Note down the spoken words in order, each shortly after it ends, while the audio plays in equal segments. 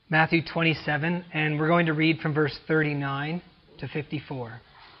Matthew 27, and we're going to read from verse 39 to 54.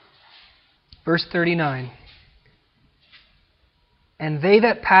 Verse 39. And they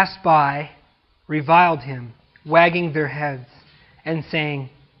that passed by reviled him, wagging their heads, and saying,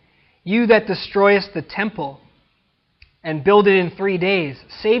 You that destroyest the temple, and build it in 3 days,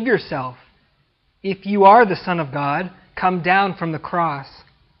 save yourself. If you are the Son of God, come down from the cross.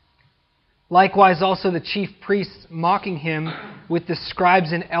 Likewise also the chief priests, mocking him with the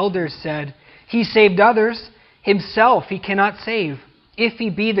scribes and elders, said, He saved others, himself he cannot save. If he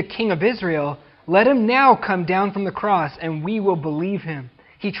be the King of Israel, let him now come down from the cross, and we will believe him.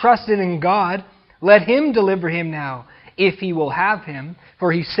 He trusted in God, let him deliver him now, if he will have him,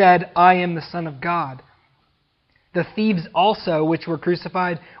 for he said, I am the Son of God. The thieves also, which were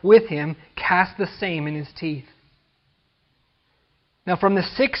crucified with him, cast the same in his teeth. Now from the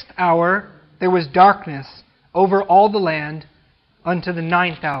 6th hour there was darkness over all the land unto the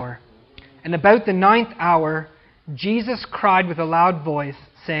 9th hour. And about the 9th hour Jesus cried with a loud voice,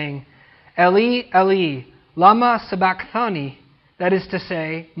 saying, Eli, Eli, lama sabachthani, that is to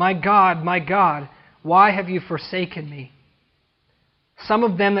say, my God, why have you forsaken me? Some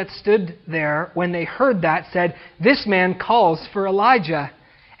of them that stood there, when they heard that, said, This man calls for Elijah.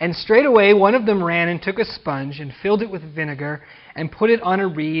 And straightway one of them ran and took a sponge, and filled it with vinegar, and put it on a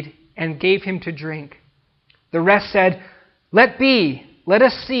reed, and gave him to drink. The rest said, Let be, let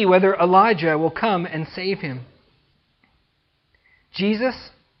us see whether Elijah will come and save him.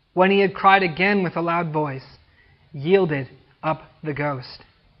 Jesus, when he had cried again with a loud voice, yielded up the ghost.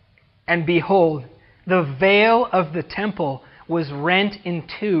 And behold, the veil of the temple was rent in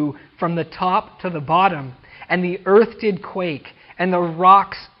two from the top to the bottom, and the earth did quake, and the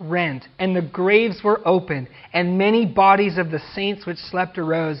rocks rent, and the graves were opened, and many bodies of the saints which slept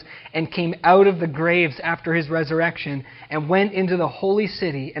arose, and came out of the graves after his resurrection, and went into the holy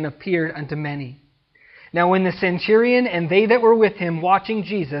city, and appeared unto many. Now when the centurion and they that were with him watching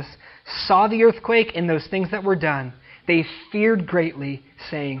Jesus saw the earthquake and those things that were done, they feared greatly,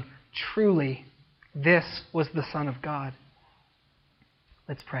 saying, Truly, this was the Son of God.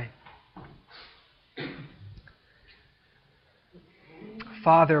 Let's pray.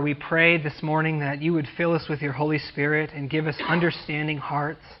 Father, we pray this morning that you would fill us with your Holy Spirit and give us understanding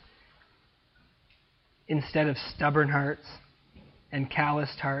hearts instead of stubborn hearts and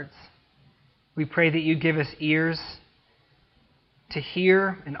calloused hearts. We pray that you give us ears to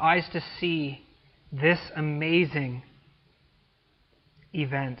hear and eyes to see this amazing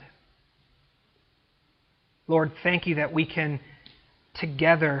event. Lord, thank you that we can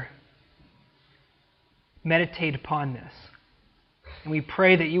together meditate upon this. And we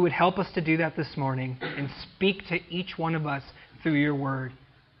pray that you would help us to do that this morning and speak to each one of us through your word.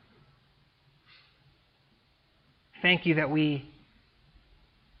 Thank you that we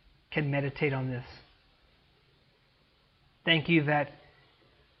can meditate on this. Thank you that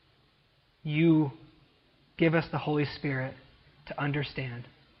you give us the Holy Spirit to understand.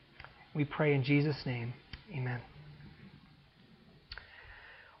 We pray in Jesus' name. Amen.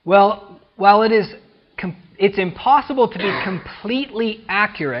 Well, while it's impossible to be completely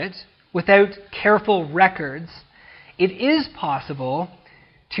accurate without careful records, it is possible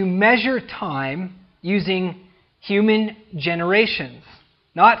to measure time using human generations.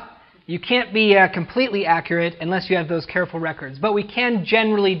 You can't be completely accurate unless you have those careful records, but we can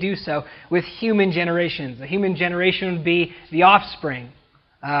generally do so with human generations. A human generation would be the offspring.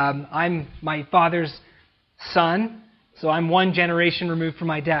 I'm my father's son, so I'm one generation removed from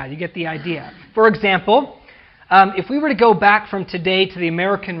my dad. You get the idea. For example, if we were to go back from today to the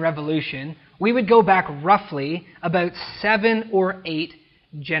American Revolution, we would go back roughly about 7 or 8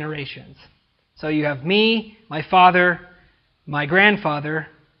 generations. So you have me, my father, my grandfather,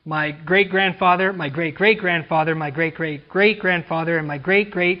 my great-grandfather, my great-great-grandfather, my great-great-great-grandfather, and my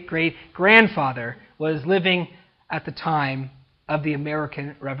great-great-great-grandfather was living at the time of the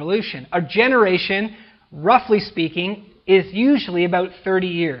American Revolution. A generation, roughly speaking, is usually about 30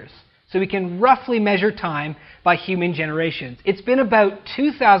 years. So we can roughly measure time by human generations. It's been about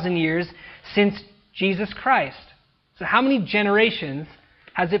 2,000 years since Jesus Christ. So how many generations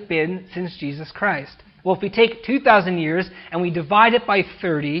has it been since Jesus Christ? Well, if we take 2,000 years and we divide it by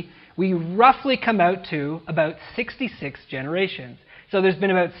 30, we roughly come out to about 66 generations. So there's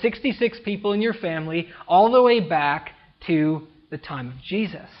been about 66 people in your family all the way back to the time of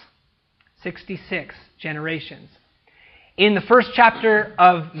Jesus. 66 generations. In the first chapter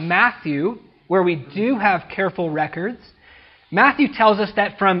of Matthew, where we do have careful records, Matthew tells us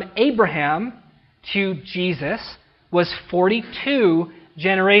that from Abraham to Jesus was 42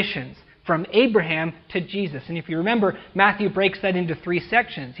 generations. from Abraham to Jesus. And if you remember, Matthew breaks that into 3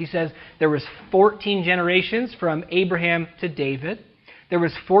 sections. He says there was 14 generations from Abraham to David. There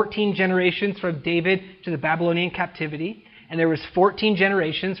was 14 generations from David to the Babylonian captivity. And there was 14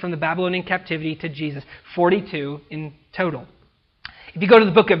 generations from the Babylonian captivity to Jesus. 42 in total. If you go to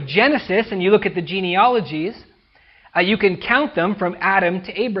the book of Genesis and you look at the genealogies, you can count them from Adam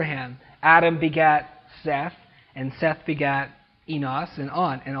to Abraham. Adam begat Seth, and Seth begat Enos, and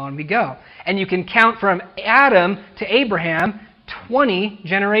on we go. And you can count from Adam to Abraham 20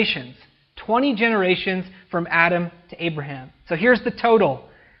 generations. 20 generations from Adam to Abraham. So here's the total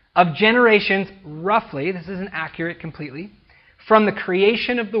of generations, roughly, this isn't accurate completely, from the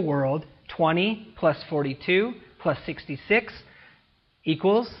creation of the world, 20 plus 42 plus 66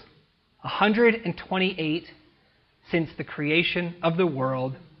 equals 128 since the creation of the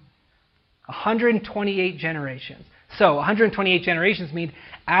world. 128 generations. So 128 generations mean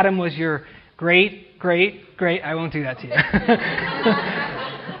Adam was your great, I won't do that to you.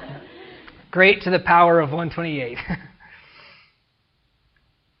 Great to the power of 128.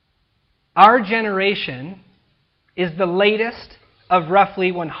 Our generation is the latest of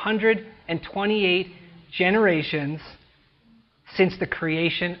roughly 128 generations since the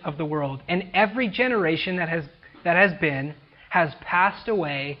creation of the world. And every generation that has been has passed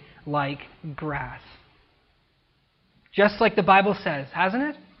away like grass. Just like the Bible says, hasn't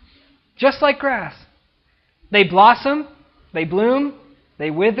it? Just like grass. They blossom, they bloom,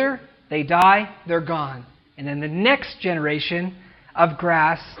 they wither, they die, they're gone. And then the next generation of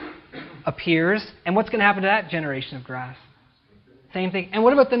grass appears. And what's going to happen to that generation of grass? Same thing. And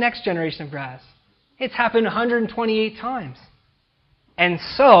what about the next generation of grass? It's happened 128 times. And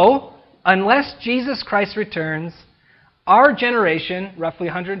so, unless Jesus Christ returns, our generation, roughly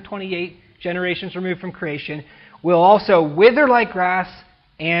 128 generations removed from creation, will also wither like grass,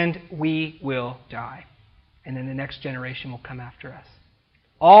 and we will die. And then the next generation will come after us.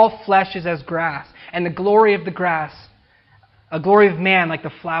 All flesh is as grass, and the glory of the grass, a glory of man like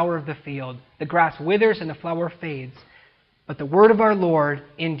the flower of the field. The grass withers and the flower fades, but the word of our Lord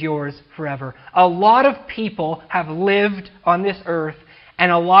endures forever. A lot of people have lived on this earth,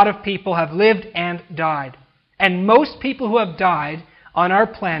 and a lot of people have lived and died. And most people who have died on our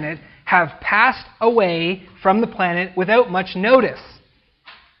planet have passed away from the planet without much notice.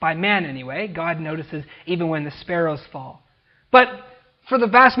 By man, anyway. God notices even when the sparrows fall. But for the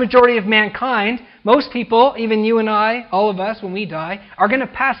vast majority of mankind, most people, even you and I, all of us, when we die, are going to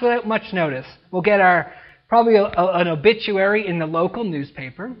pass without much notice. We'll get probably an obituary in the local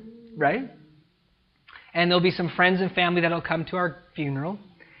newspaper, right? And there'll be some friends and family that'll come to our funeral.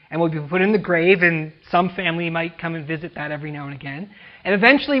 And we'll be put in the grave, and some family might come and visit that every now and again. And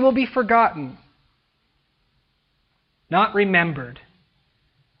eventually we'll be forgotten. Not remembered.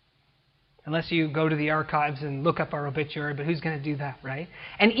 Unless you go to the archives and look up our obituary, but who's going to do that, right?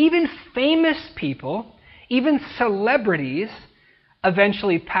 And even famous people, even celebrities,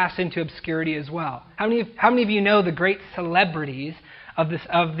 eventually pass into obscurity as well. How many of you know the great celebrities of the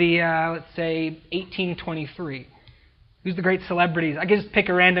let's say, 1823? Who's the great celebrities? I can just pick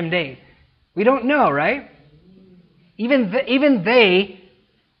a random date. We don't know, right? Even they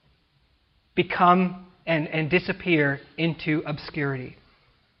become and disappear into obscurity.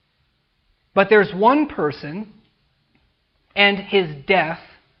 But there's one person and his death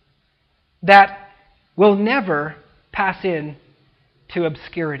that will never pass into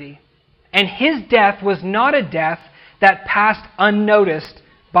obscurity. And his death was not a death that passed unnoticed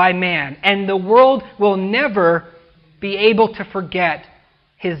by man. And the world will never be able to forget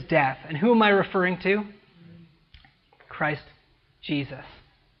his death. And who am I referring to? Christ Jesus.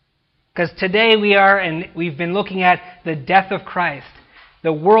 Because today we've been looking at the death of Christ.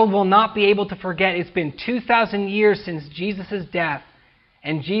 The world will not be able to forget. It's been 2,000 years since Jesus' death.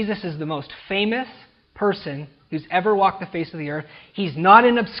 And Jesus is the most famous person who's ever walked the face of the earth. He's not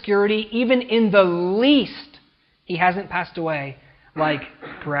in obscurity. Even in the least, he hasn't passed away like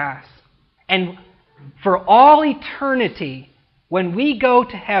grass. And for all eternity, when we go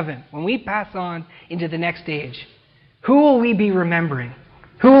to heaven, when we pass on into the next age, who will we be remembering?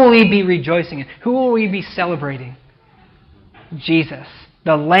 Who will we be rejoicing in? Who will we be celebrating? Jesus,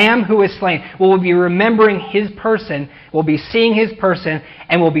 the Lamb who was slain. We'll be remembering his person, we'll be seeing his person,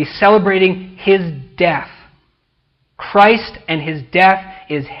 and we'll be celebrating his death. Christ and his death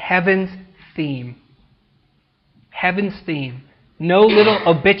is heaven's theme. Heaven's theme. No little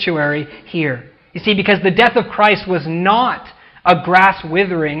obituary here. You see, because the death of Christ was not a grass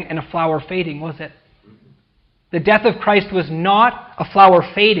withering and a flower fading, was it? The death of Christ was not a flower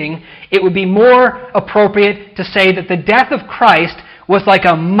fading. It would be more appropriate to say that the death of Christ was like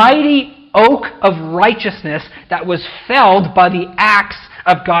a mighty oak of righteousness that was felled by the axe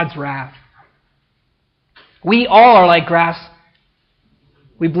of God's wrath. We all are like grass.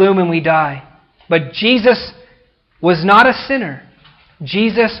 We bloom and we die. But Jesus was not a sinner.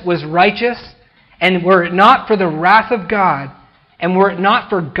 Jesus was righteous, and were it not for the wrath of God, and were it not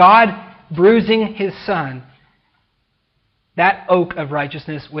for God bruising His Son, that oak of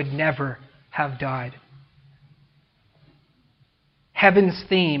righteousness would never have died. Heaven's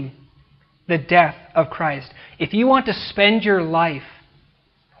theme, the death of Christ. If you want to spend your life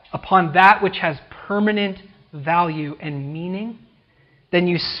upon that which has permanent value and meaning, then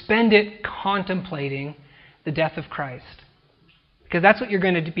you spend it contemplating the death of Christ. Because that's what you're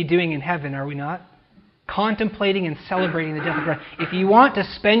going to be doing in heaven, are we not? Contemplating and celebrating the death of Christ. If you want to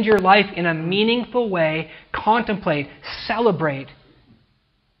spend your life in a meaningful way, contemplate, celebrate,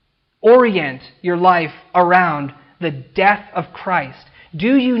 orient your life around the death of Christ.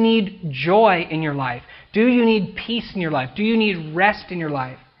 Do you need joy in your life? Do you need peace in your life? Do you need rest in your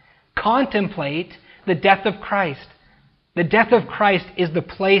life? Contemplate the death of Christ. The death of Christ is the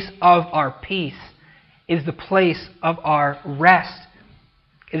place of our peace, is the place of our rest.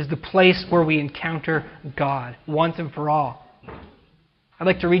 It is the place where we encounter God once and for all. I'd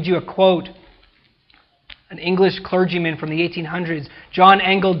like to read you a quote. An English clergyman from the 1800s, John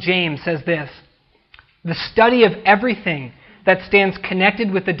Angell James, says this: "The study of everything that stands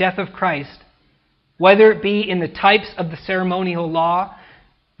connected with the death of Christ, whether it be in the types of the ceremonial law,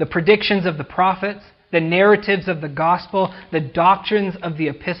 the predictions of the prophets, the narratives of the gospel, the doctrines of the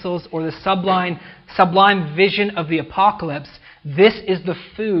epistles, or the sublime vision of the apocalypse, this is the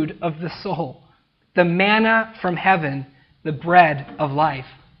food of the soul, the manna from heaven, the bread of life.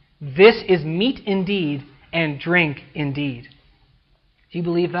 This is meat indeed and drink indeed." Do you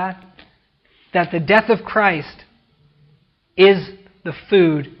believe that? That the death of Christ is the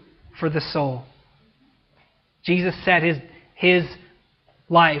food for the soul. Jesus said his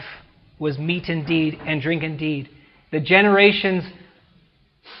life was meat indeed and drink indeed. The generations,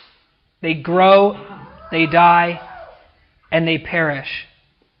 they grow, they die, and they perish.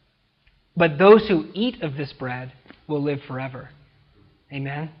 But those who eat of this bread will live forever.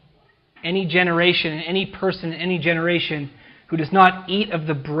 Amen? Any generation, any person in any generation who does not eat of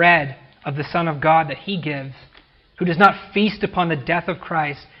the bread of the Son of God that He gives, who does not feast upon the death of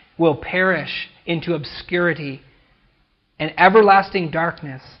Christ, will perish into obscurity and everlasting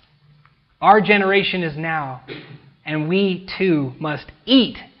darkness. Our generation is now, and we too must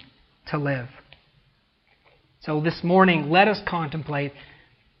eat to live. So this morning, let us contemplate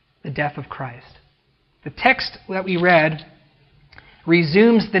the death of Christ. The text that we read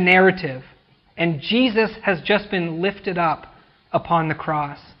resumes the narrative, and Jesus has just been lifted up upon the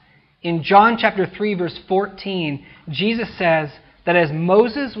cross. In John chapter 3, verse 14, Jesus says that as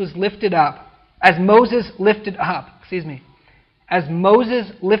Moses lifted up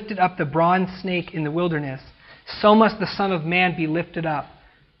the bronze snake in the wilderness, so must the Son of Man be lifted up,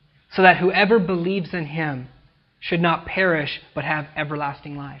 so that whoever believes in Him should not perish but have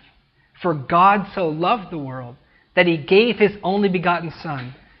everlasting life. For God so loved the world that He gave His only begotten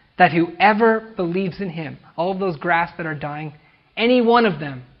Son, that whoever believes in Him, all of those grass that are dying, any one of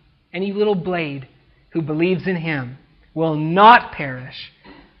them, any little blade who believes in Him, will not perish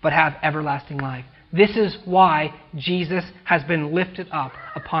but have everlasting life. This is why Jesus has been lifted up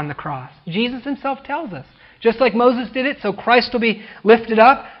upon the cross. Jesus Himself tells us, just like Moses did it, so Christ will be lifted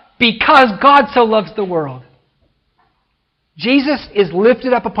up because God so loves the world. Jesus is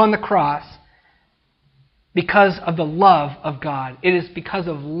lifted up upon the cross because of the love of God. It is because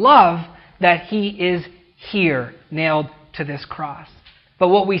of love that He is here, nailed to this cross. But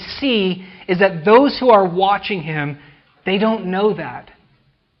what we see is that those who are watching Him, they don't know that.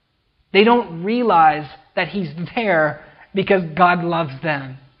 They don't realize that He's there because God loves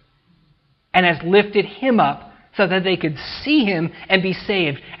them and has lifted Him up so that they could see Him and be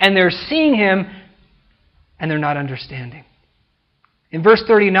saved. And they're seeing Him and they're not understanding. In verse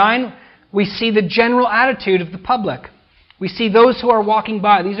 39, we see the general attitude of the public. We see those who are walking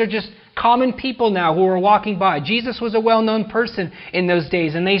by. These are just common people now who are walking by. Jesus was a well-known person in those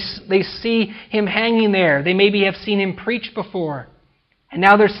days, and they see Him hanging there. They maybe have seen Him preach before. And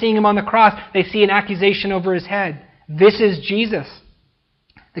now they're seeing Him on the cross. They see an accusation over His head. This is Jesus,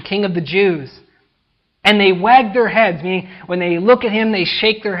 the King of the Jews. And they wag their heads, meaning when they look at Him, they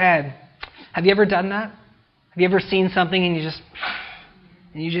shake their head. Have you ever done that? Have you ever seen something and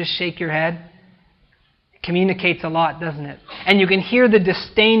you just shake your head? It communicates a lot, doesn't it? And you can hear the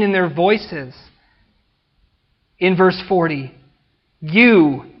disdain in their voices. In verse 40,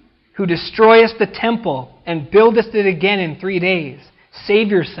 "You who destroyest the temple and buildest it again in 3 days, Save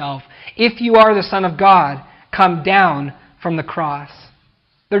yourself. If you are the Son of God, come down from the cross.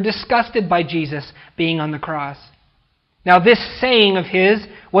 They're disgusted by Jesus being on the cross. Now, this saying of his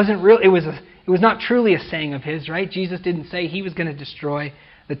wasn't real. It was not truly a saying of his, right? Jesus didn't say he was going to destroy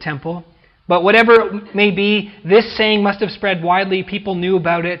the temple. But whatever it may be, this saying must have spread widely. People knew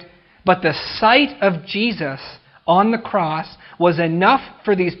about it. But the sight of Jesus on the cross was enough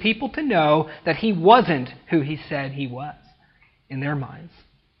for these people to know that he wasn't who he said he was in their minds.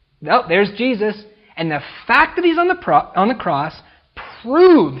 No, there's Jesus. And the fact that he's on the cross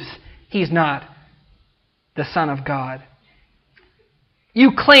proves he's not the Son of God.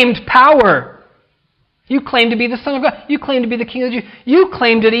 You claimed power. You claimed to be the Son of God. You claimed to be the King of the Jews. You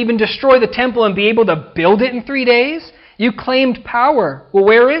claimed to even destroy the temple and be able to build it in 3 days. You claimed power. Well,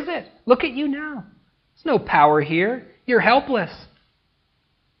 where is it? Look at you now. There's no power here. You're helpless.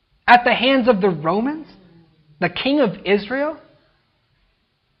 At the hands of the Romans, the King of Israel.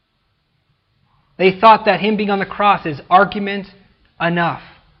 They thought that him being on the cross is argument enough.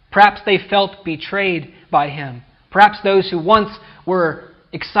 Perhaps they felt betrayed by him. Perhaps those who once were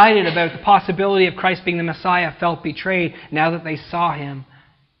excited about the possibility of Christ being the Messiah felt betrayed now that they saw him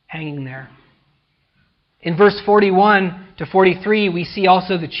hanging there. In verse 41 to 43, we see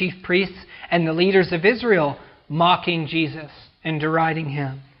also the chief priests and the leaders of Israel mocking Jesus and deriding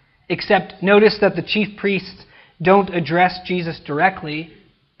him. Except notice that the chief priests don't address Jesus directly.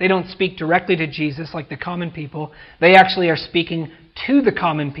 They don't speak directly to Jesus like the common people. They actually are speaking to the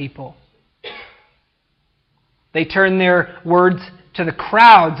common people. They turn their words to the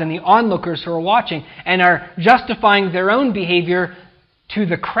crowds and the onlookers who are watching and are justifying their own behavior to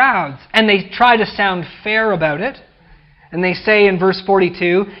the crowds. And they try to sound fair about it. And they say in verse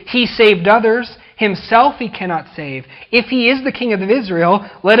 42, he saved others, himself he cannot save. If he is the King of Israel,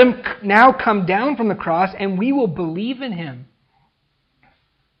 let him now come down from the cross and we will believe in him.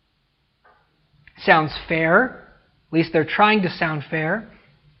 Sounds fair. At least they're trying to sound fair.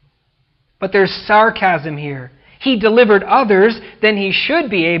 But there's sarcasm here. He delivered others, then he should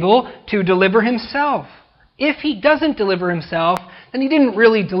be able to deliver himself. If he doesn't deliver himself, then he didn't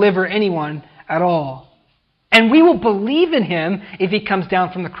really deliver anyone at all. And we will believe in him if he comes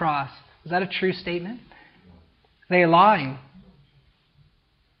down from the cross. Is that a true statement? They are lying.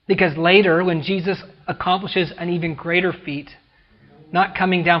 Because later, when Jesus accomplishes an even greater feat, not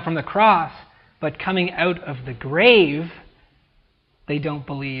coming down from the cross, but coming out of the grave, they don't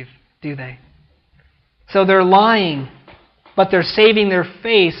believe, do they? So they're lying, but they're saving their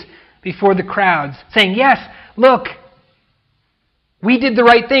face before the crowds, saying, yes, look, we did the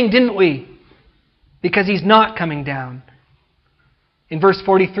right thing, didn't we? Because he's not coming down. In verse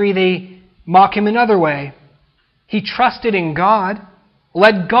 43, they mock him another way. He trusted in God.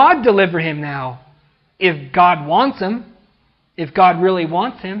 Let God deliver him now. If God wants him, if God really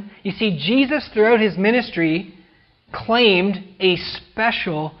wants him. You see, Jesus throughout his ministry claimed a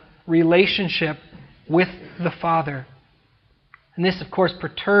special relationship with the Father. And this, of course,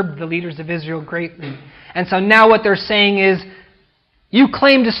 perturbed the leaders of Israel greatly. And so now what they're saying is, you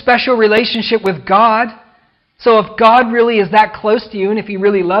claimed a special relationship with God. So if God really is that close to you, and if he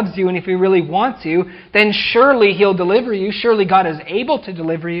really loves you, and if he really wants you, then surely he'll deliver you. Surely God is able to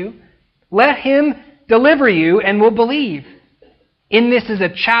deliver you. Let him deliver you, and we'll believe. In this is a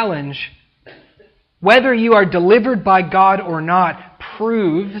challenge. Whether you are delivered by God or not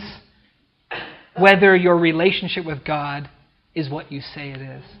proves whether your relationship with God is what you say it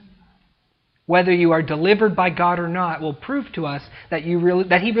is. Whether you are delivered by God or not will prove to us that he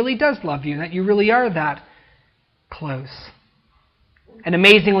really does love you, that you really are that close. And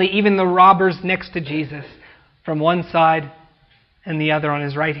amazingly, even the robbers next to Jesus, from one side and the other on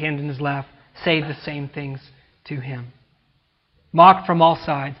his right hand and his left, say the same things to him. Mocked from all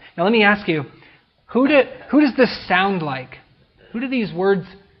sides. Now let me ask you, who does this sound like? Who do these words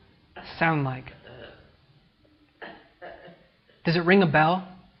sound like? Does it ring a bell?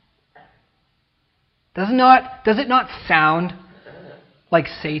 Does it not sound like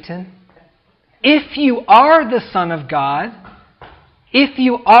Satan? If you are the Son of God, if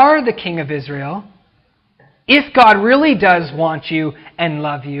you are the King of Israel, if God really does want you and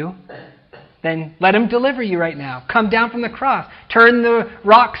love you, then let him deliver you right now. Come down from the cross. Turn the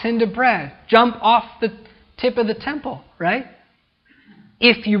rocks into bread. Jump off the tip of the temple, right?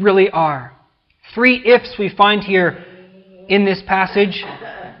 If you really are. 3 ifs we find here in this passage,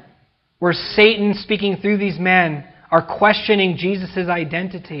 where Satan, speaking through these men, are questioning Jesus'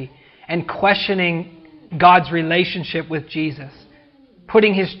 identity and questioning God's relationship with Jesus,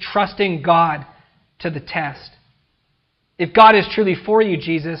 putting his trust in God to the test. If God is truly for you,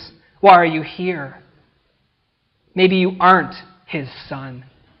 Jesus, why are you here? Maybe you aren't his Son.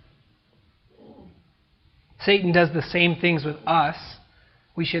 Satan does the same things with us.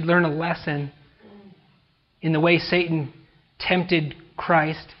 We should learn a lesson in the way Satan tempted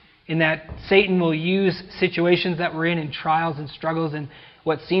Christ, in that Satan will use situations that we're in trials and struggles and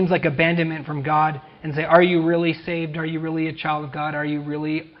what seems like abandonment from God, and say, are you really saved? Are you really a child of God? Are you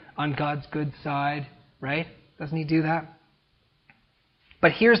really on God's good side? Right? Doesn't he do that?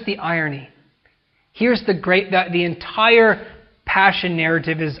 But here's the irony. Here's the entire passion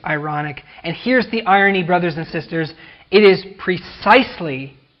narrative is ironic. And here's the irony, brothers and sisters. It is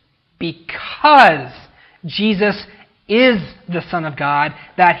precisely because Jesus is the Son of God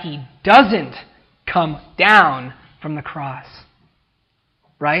that he doesn't come down from the cross.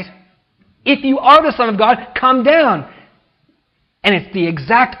 Right? If you are the Son of God, come down. And it's the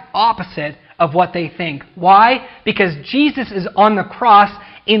exact opposite of what they think. Why? Because Jesus is on the cross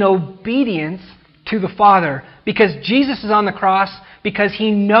in obedience to the Father. Because Jesus is on the cross because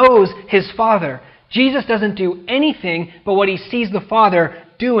he knows his Father. Jesus doesn't do anything but what he sees the Father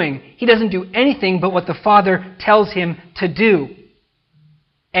doing. He doesn't do anything but what the Father tells him to do.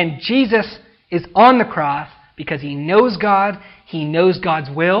 And Jesus is on the cross because he knows God, he knows God's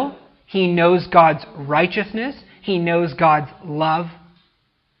will, he knows God's righteousness, he knows God's love.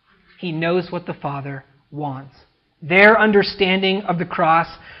 He knows what the Father wants. Their understanding of the cross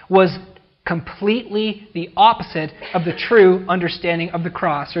was completely the opposite of the true understanding of the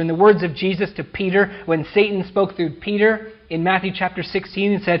cross. Or in the words of Jesus to Peter, when Satan spoke through Peter in Matthew chapter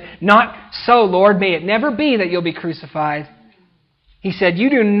 16 and said, "Not so, Lord, may it never be that you'll be crucified." He said, "You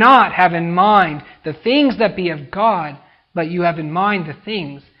do not have in mind the things that be of God, but you have in mind the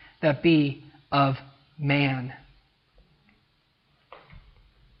things that be of man."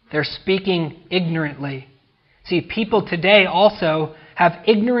 They're speaking ignorantly. See, people today also have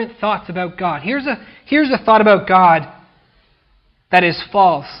ignorant thoughts about God. Here's a thought about God that is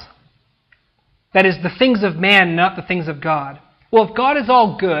false. That is the things of man, not the things of God. Well, if God is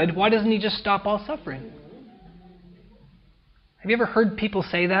all good, why doesn't he just stop all suffering? Have you ever heard people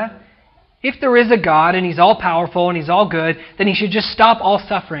say that? If there is a God and he's all powerful and he's all good, then he should just stop all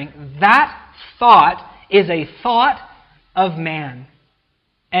suffering. That thought is a thought of man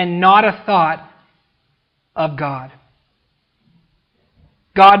and not a thought of God.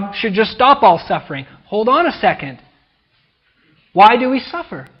 God should just stop all suffering. Hold on a second. Why do we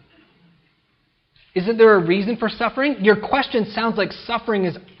suffer? Isn't there a reason for suffering? Your question sounds like suffering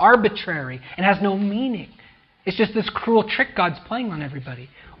is arbitrary and has no meaning. It's just this cruel trick God's playing on everybody.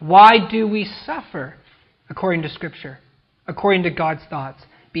 Why do we suffer according to Scripture? According to God's thoughts?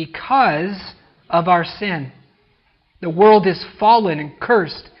 Because of our sin. The world is fallen and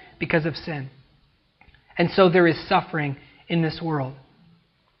cursed because of sin. And so there is suffering in this world.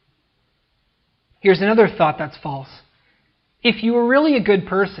 Here's another thought that's false. If you were really a good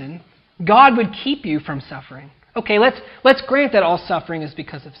person, God would keep you from suffering. Okay, let's grant that all suffering is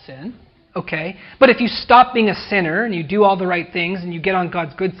because of sin. Okay, but if you stop being a sinner and you do all the right things and you get on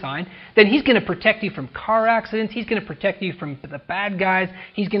God's good side, then he's going to protect you from car accidents. He's going to protect you from the bad guys.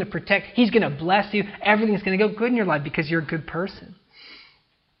 He's going to bless you. Everything's going to go good in your life because you're a good person.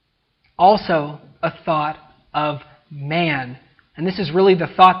 Also, a thought of man. And this is really the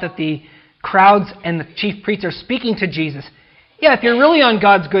thought that the crowds and the chief priests are speaking to Jesus. Yeah, if you're really on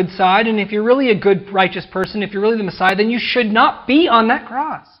God's good side, and if you're really a good, righteous person, if you're really the Messiah, then you should not be on that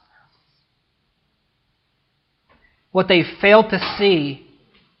cross. What they fail to see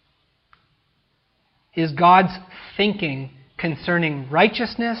is God's thinking concerning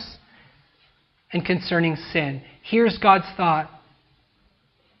righteousness and concerning sin. Here's God's thought.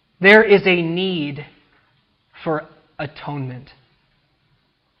 There is a need for atonement.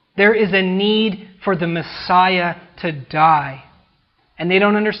 There is a need for the Messiah to die. And they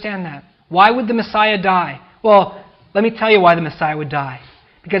don't understand that. Why would the Messiah die? Well, let me tell you why the Messiah would die.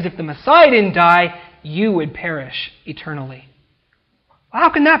 Because if the Messiah didn't die, you would perish eternally. Well,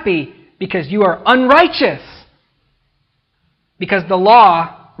 how can that be? Because you are unrighteous. Because the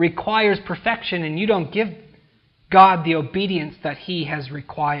law requires perfection and you don't give God the obedience that he has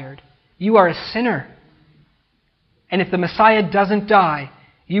required. You are a sinner. And if the Messiah doesn't die,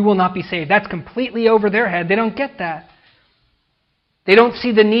 you will not be saved. That's completely over their head. They don't get that. They don't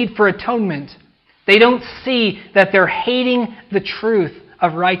see the need for atonement. They don't see that they're hating the truth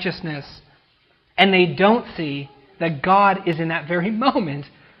of righteousness. And they don't see that God is in that very moment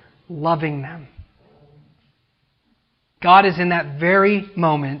loving them. God is in that very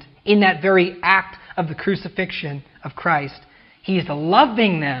moment, in that very act of the crucifixion of Christ. He is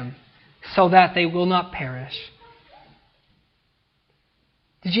loving them so that they will not perish.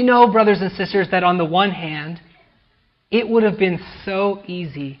 Did you know, brothers and sisters, that on the one hand, It would have been so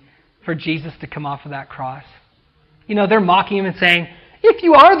easy for Jesus to come off of that cross. You know, they're mocking him and saying, if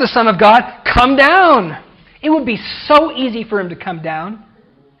you are the Son of God, come down. It would be so easy for him to come down.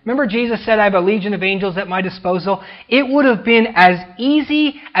 Remember Jesus said, I have a legion of angels at my disposal. It would have been as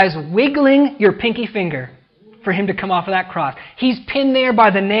easy as wiggling your pinky finger for him to come off of that cross. He's pinned there by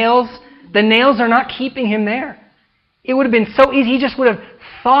the nails. The nails are not keeping him there. It would have been so easy. He just would have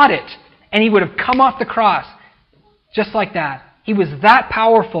thought it, and he would have come off the cross just like that. He was that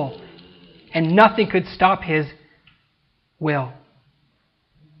powerful, and nothing could stop his will.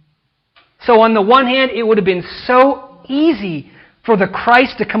 So on the one hand, it would have been so easy for the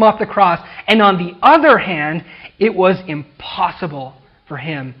Christ to come off the cross. And on the other hand, it was impossible for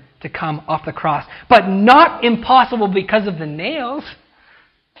him to come off the cross. But not impossible because of the nails.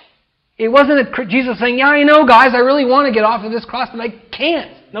 It wasn't Jesus saying, yeah, I know, guys, I really want to get off of this cross, but I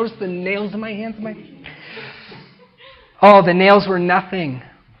can't. Notice the nails in my hands and my feet. Oh, the nails were nothing.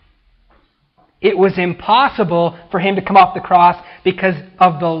 It was impossible for him to come off the cross because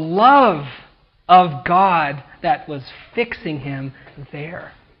of the love of God that was fixing him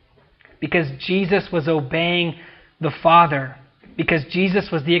there. Because Jesus was obeying the Father. Because Jesus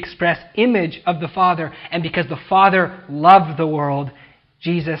was the express image of the Father. And because the Father loved the world,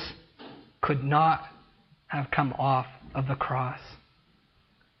 Jesus could not have come off of the cross.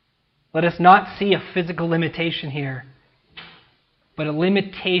 Let us not see a physical limitation here, but a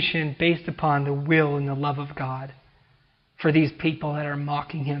limitation based upon the will and the love of God for these people that are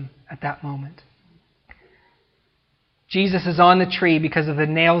mocking him at that moment. Jesus is on the tree because of the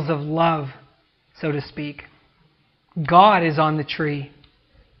nails of love, so to speak. God is on the tree.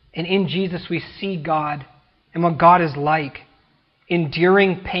 And in Jesus we see God and what God is like.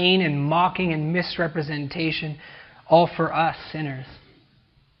 Enduring pain and mocking and misrepresentation, all for us sinners.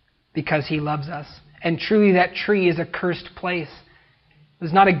 Because he loves us. And truly that tree is a cursed place. It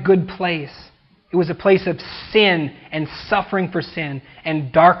was not a good place. It was a place of sin and suffering for sin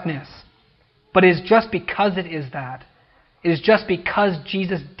and darkness. But it is just because it is that. It is just because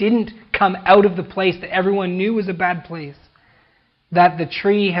Jesus didn't come out of the place that everyone knew was a bad place that the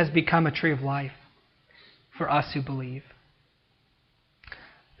tree has become a tree of life for us who believe.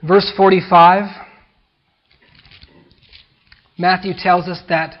 Verse 45, Matthew tells us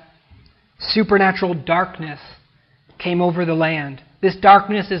that supernatural darkness came over the land. This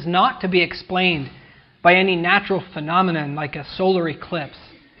darkness is not to be explained by any natural phenomenon like a solar eclipse.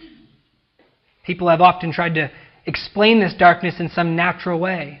 People have often tried to explain this darkness in some natural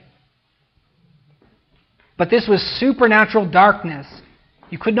way. But this was supernatural darkness.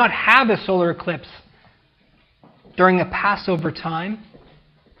 You could not have a solar eclipse during the Passover time,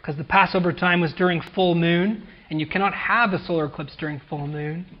 because the Passover time was during full moon, and you cannot have a solar eclipse during full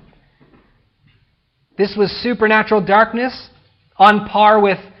moon. This was supernatural darkness on par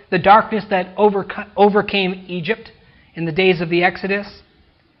with the darkness that overcame Egypt in the days of the Exodus,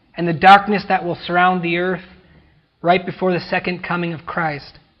 and the darkness that will surround the earth right before the second coming of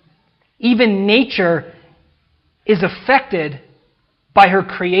Christ. Even nature is affected by her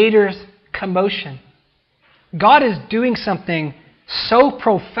Creator's commotion. God is doing something so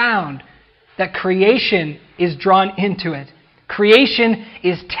profound that creation is drawn into it. Creation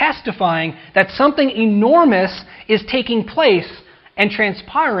is testifying that something enormous is taking place and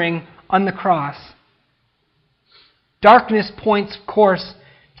transpiring on the cross. Darkness points, of course,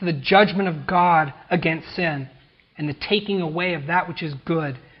 to the judgment of God against sin and the taking away of that which is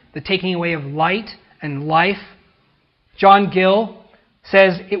good, the taking away of light and life. John Gill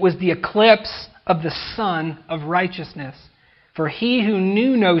says it was the eclipse of the Sun of righteousness. For he who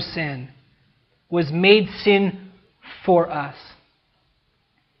knew no sin was made sin for us.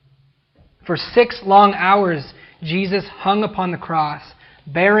 For 6 long hours, Jesus hung upon the cross,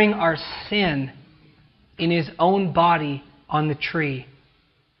 bearing our sin in his own body on the tree.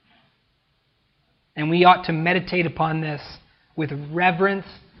 And we ought to meditate upon this with reverence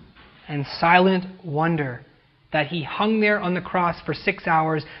and silent wonder that he hung there on the cross for 6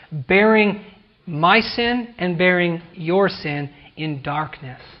 hours, bearing my sin and bearing your sin in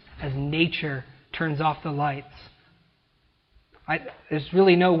darkness as nature turns off the lights. There's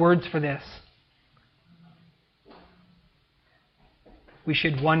really no words for this. We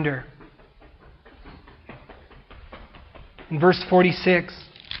should wonder. In verse 46,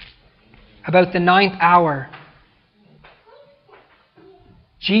 about the 9th hour,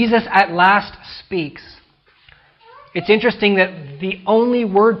 Jesus at last speaks. It's interesting that the only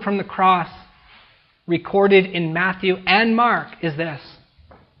word from the cross recorded in Matthew and Mark is this.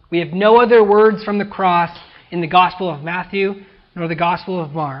 We have no other words from the cross in the Gospel of Matthew nor the Gospel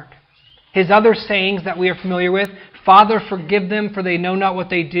of Mark. His other sayings that we are familiar with Father, forgive them, for they know not what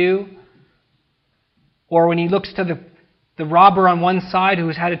they do. Or when he looks to the robber on one side who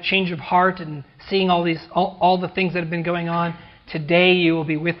has had a change of heart and seeing all the things that have been going on, today you will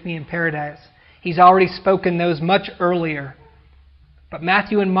be with me in paradise. He's already spoken those much earlier. But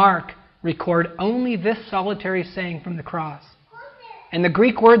Matthew and Mark record only this solitary saying from the cross. And the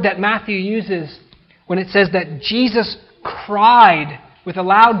Greek word that Matthew uses when it says that Jesus cried with a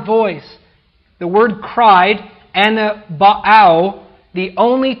loud voice, the word cried, anabao, the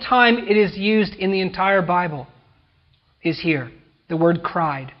only time it is used in the entire Bible is here. The word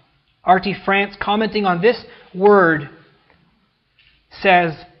cried. R.T. France, commenting on this word,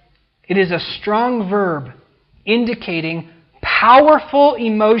 says, it is a strong verb indicating powerful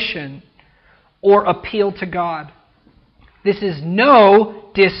emotion or appeal to God. This is no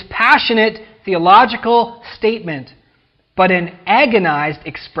dispassionate theological statement, but an agonized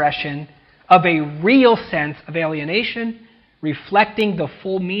expression of a real sense of alienation, reflecting the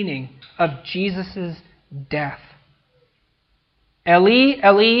full meaning of Jesus' death. Eli,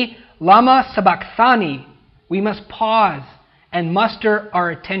 Eli, lama sabachthani. We must pause and muster our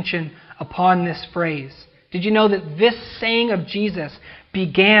attention upon this phrase. Did you know that this saying of Jesus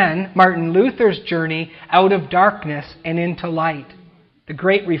began Martin Luther's journey out of darkness and into light? The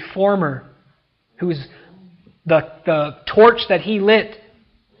great reformer, whose the torch that he lit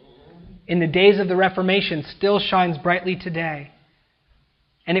in the days of the Reformation still shines brightly today.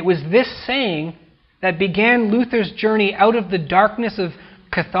 And it was this saying that began Luther's journey out of the darkness of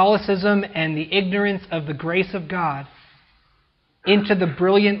Catholicism and the ignorance of the grace of God into the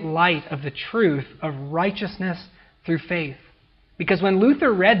brilliant light of the truth of righteousness through faith. Because when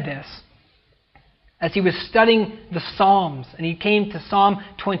Luther read this, as he was studying the Psalms, and he came to Psalm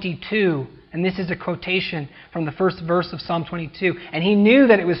 22, and this is a quotation from the first verse of Psalm 22, and he knew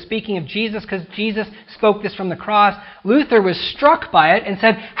that it was speaking of Jesus because Jesus spoke this from the cross, Luther was struck by it and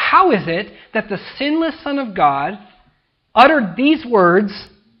said, how is it that the sinless Son of God uttered these words,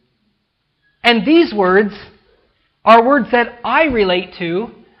 and these words are words that I relate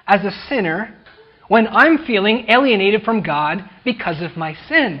to as a sinner when I'm feeling alienated from God because of my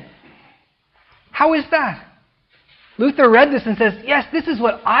sin? How is that? Luther read this and says, yes, this is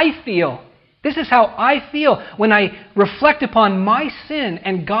what I feel. This is how I feel when I reflect upon my sin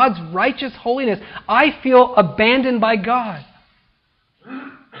and God's righteous holiness. I feel abandoned by God.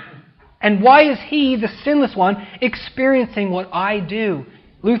 And why is he, the sinless one, experiencing what I do?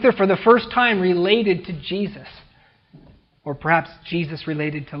 Luther, for the first time, related to Jesus. Or perhaps Jesus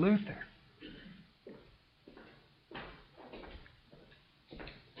related to Luther.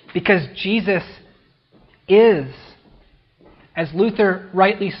 Because Jesus is, as Luther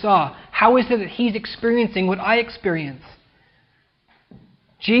rightly saw, how is it that he's experiencing what I experience?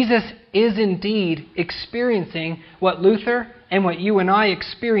 Jesus is indeed experiencing what Luther and what you and I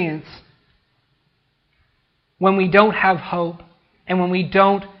experience when we don't have hope and when we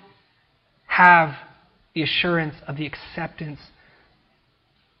don't have the assurance of the acceptance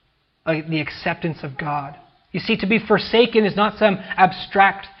of God. You see, to be forsaken is not some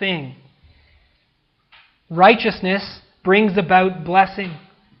abstract thing. Righteousness brings about blessing.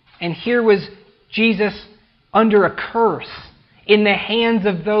 And here was Jesus under a curse in the hands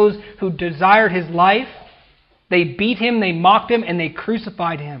of those who desired his life. They beat him, they mocked him, and they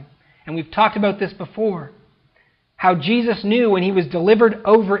crucified him. And we've talked about this before. How Jesus knew when he was delivered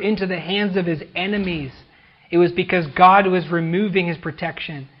over into the hands of his enemies, it was because God was removing his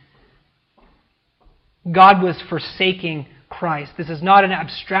protection. God was forsaking Christ. This is not an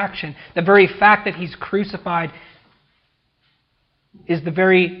abstraction. The very fact that he's crucified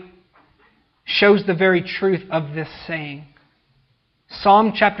shows the very truth of this saying.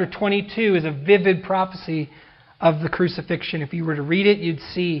 Psalm chapter 22 is a vivid prophecy of the crucifixion. If you were to read it, you'd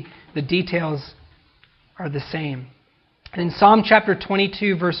see the details are the same. And in Psalm chapter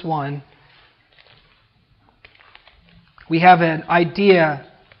 22, verse 1, we have an idea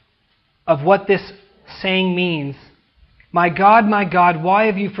of what this saying means. My God, why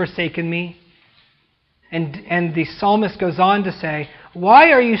have you forsaken me? And the psalmist goes on to say,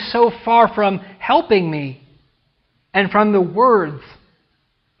 why are you so far from helping me and from the words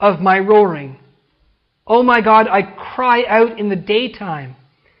of my roaring? Oh my God, I cry out in the daytime,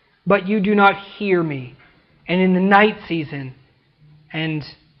 but you do not hear me, and in the night season, and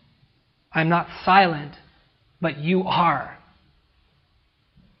I'm not silent, but you are.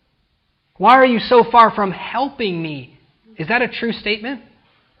 Why are you so far from helping me? Is that a true statement?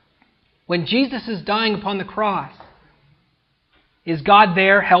 When Jesus is dying upon the cross, is God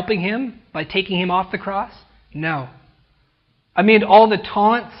there helping him by taking him off the cross? No. Amid all the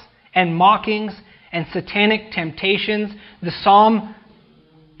taunts and mockings and satanic temptations. The Psalm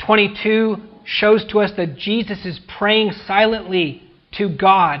 22 shows to us that Jesus is praying silently to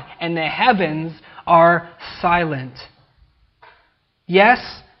God, and the heavens are silent.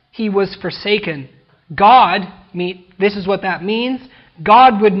 Yes, he was forsaken. This is what that means.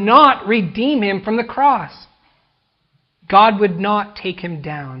 God would not redeem him from the cross. God would not take him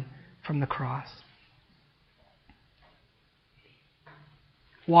down from the cross.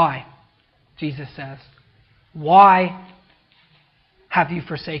 Why? Jesus says. Why have you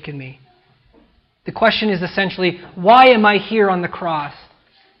forsaken me? The question is essentially, why am I here on the cross?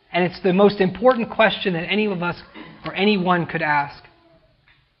 And it's the most important question that any of us or anyone could ask.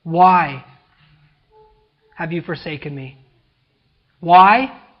 Why have you forsaken me?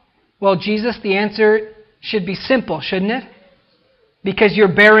 Why? Well, Jesus, the answer should be simple, shouldn't it? Because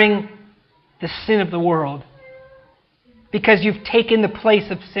you're bearing the sin of the world. Because you've taken the place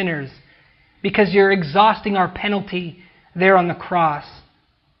of sinners. Because you're exhausting our penalty there on the cross.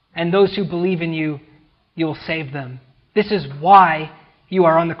 And those who believe in you, you'll save them. This is why you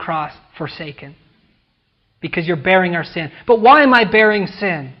are on the cross forsaken. Because you're bearing our sin. But why am I bearing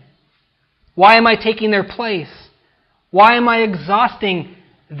sin? Why am I taking their place? Why am I exhausting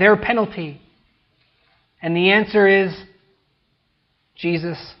their penalty? And the answer is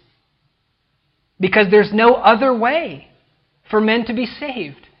Jesus. Because there's no other way for men to be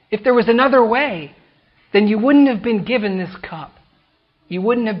saved. If there was another way, then you wouldn't have been given this cup. You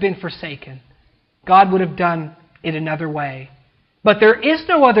wouldn't have been forsaken. God would have done it another way. But there is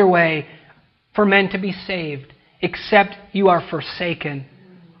no other way for men to be saved except you are forsaken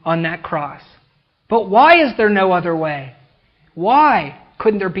on that cross. But why is there no other way? Why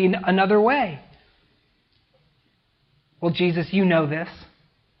couldn't there be another way? Well, Jesus, you know this.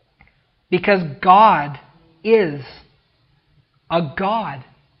 Because God is a God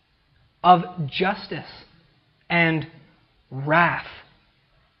of justice and wrath.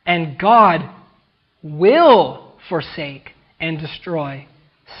 And God will forsake and destroy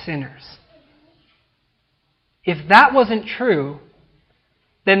sinners. If that wasn't true,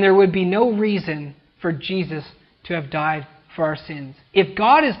 then there would be no reason for Jesus to have died for our sins. If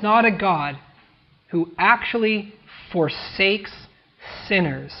God is not a God who actually forsakes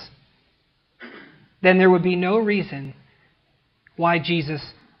sinners, then there would be no reason why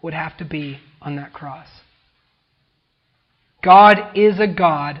Jesus would have to be on that cross. God is a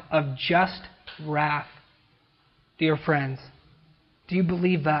God of just wrath, dear friends. Do you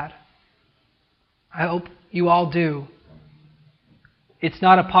believe that? I hope you all do. It's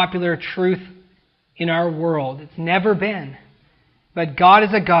not a popular truth in our world. It's never been. But God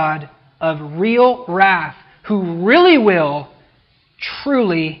is a God of real wrath who really will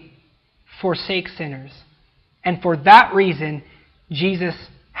truly forsake sinners. And for that reason, Jesus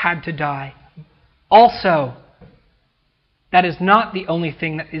had to die. Also, that is not the only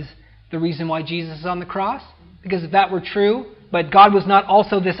thing that is the reason why Jesus is on the cross. Because if that were true, but God was not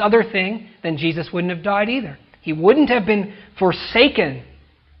also this other thing, then Jesus wouldn't have died either. He wouldn't have been forsaken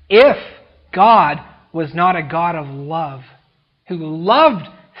if God was not a God of love, who loved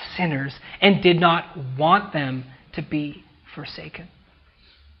sinners and did not want them to be forsaken.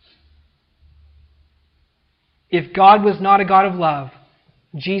 If God was not a God of love,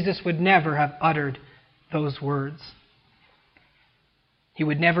 Jesus would never have uttered those words. He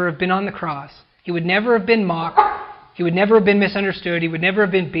would never have been on the cross. He would never have been mocked. He would never have been misunderstood. He would never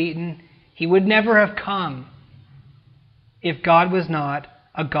have been beaten. He would never have come if God was not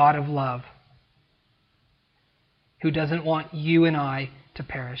a God of love, who doesn't want you and I to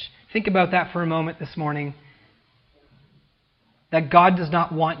perish. Think about that for a moment this morning. That God does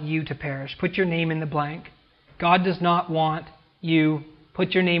not want you to perish. Put your name in the blank. God does not want you.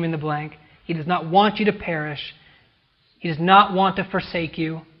 Put your name in the blank. He does not want you to perish. He does not want to forsake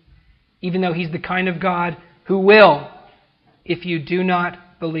you, even though He's the kind of God who will, if you do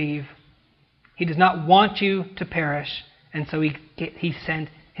not believe. He does not want you to perish, and so He sent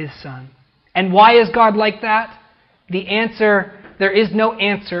His Son. And why is God like that? The answer, there is no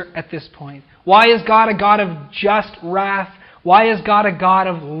answer at this point. Why is God a God of just wrath? Why is God a God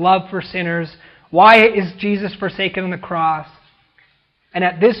of love for sinners? Why is Jesus forsaken on the cross? And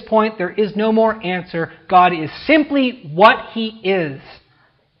at this point, there is no more answer. God is simply what He is.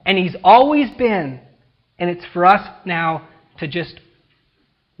 And He's always been. And it's for us now to just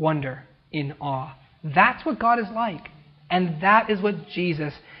wonder in awe. That's what God is like. And that is what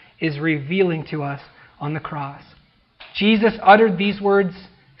Jesus is revealing to us on the cross. Jesus uttered these words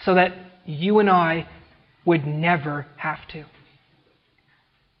so that you and I would never have to.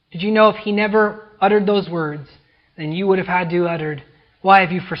 Did you know if He never uttered those words, then you would have had to uttered, "Why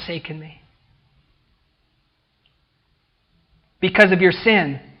have you forsaken me?" because of your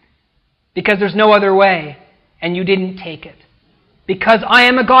sin, because there's no other way, and you didn't take it. Because I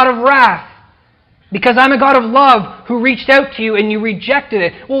am a God of wrath, because I'm a God of love who reached out to you and you rejected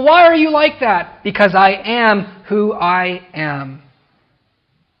it. Well, why are you like that? Because I am who I am.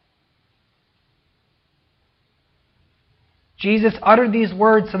 Jesus uttered these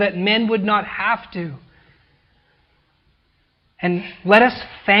words so that men would not have to. And let us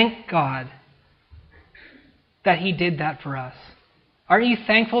thank God that He did that for us. Aren't you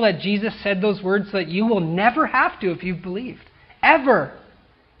thankful that Jesus said those words so that you will never have to if you've believed? Ever.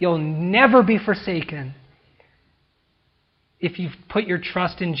 You'll never be forsaken if you've put your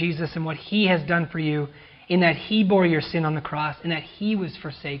trust in Jesus and what He has done for you, in that He bore your sin on the cross and that He was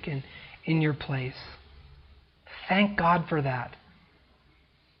forsaken in your place. Thank God for that.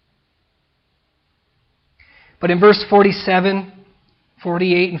 But in verse 47,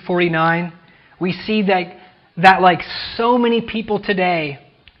 48, and 49, we see that like so many people today,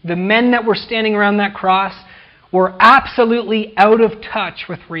 the men that were standing around that cross were absolutely out of touch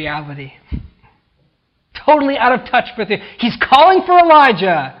with reality. Totally out of touch with it. He's calling for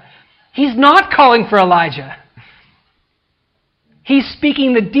Elijah. He's not calling for Elijah. He's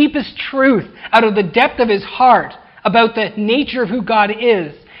speaking the deepest truth out of the depth of his heart about the nature of who God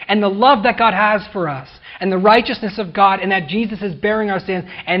is and the love that God has for us and the righteousness of God and that Jesus is bearing our sins.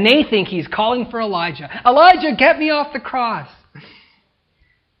 And they think he's calling for Elijah. Elijah, get me off the cross.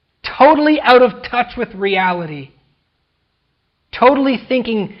 Totally out of touch with reality. Totally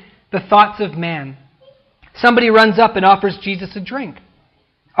thinking the thoughts of man. Somebody runs up and offers Jesus a drink.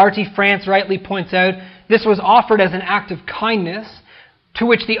 R.T. France rightly points out this was offered as an act of kindness, to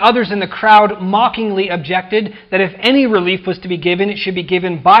which the others in the crowd mockingly objected that if any relief was to be given, it should be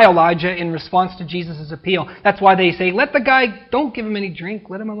given by Elijah in response to Jesus' appeal. That's why they say, let the guy, don't give him any drink,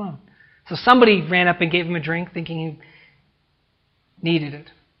 let him alone. So somebody ran up and gave him a drink thinking he needed it.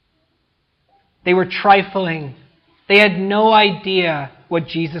 They were trifling. They had no idea what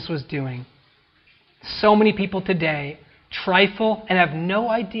Jesus was doing. So many people today trifle and have no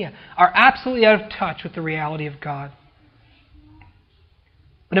idea, are absolutely out of touch with the reality of God.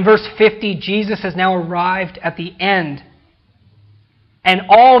 But in verse 50, Jesus has now arrived at the end. And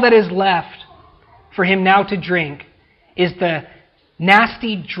all that is left for him now to drink is the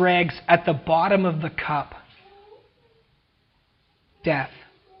nasty dregs at the bottom of the cup. Death.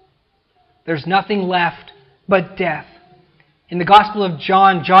 There's nothing left but death. In the Gospel of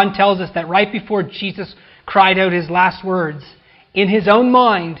John, John tells us that right before Jesus cried out his last words, in his own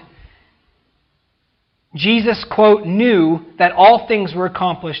mind, Jesus, quote, knew that all things were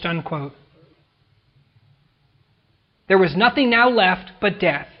accomplished, unquote. There was nothing now left but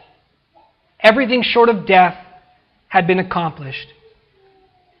death. Everything short of death had been accomplished.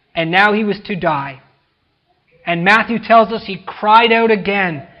 And now he was to die. And Matthew tells us he cried out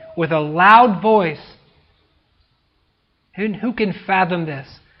again with a loud voice. Who can fathom this?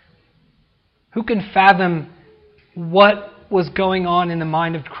 Who can fathom what was going on in the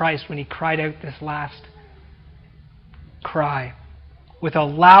mind of Christ when he cried out this last cry? With a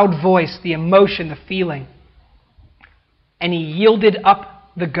loud voice, the emotion, the feeling. And he yielded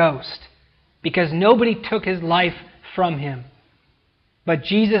up the ghost because nobody took his life from him. But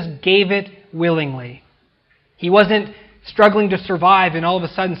Jesus gave it willingly. He wasn't struggling to survive and all of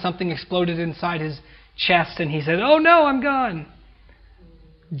a sudden something exploded inside his chest and he said, oh no, I'm gone.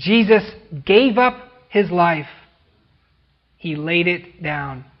 Jesus gave up his life. He laid it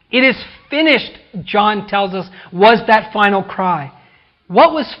down. It is finished, John tells us, was that final cry.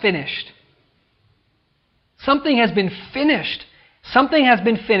 What was finished? Something has been finished. Something has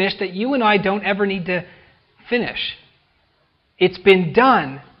been finished that you and I don't ever need to finish. It's been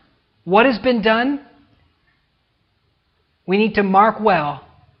done. What has been done? We need to mark well.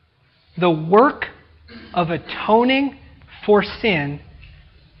 The work of atoning for sin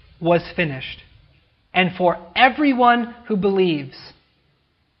was finished. And for everyone who believes,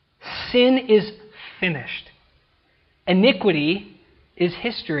 sin is finished. Iniquity is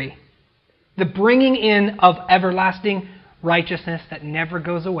history. The bringing in of everlasting righteousness that never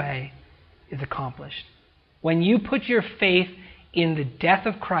goes away is accomplished. When you put your faith in the death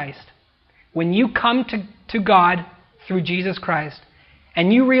of Christ, when you come to God through Jesus Christ,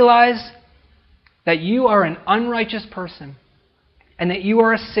 and you realize that you are an unrighteous person, and that you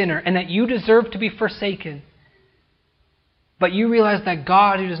are a sinner, and that you deserve to be forsaken, but you realize that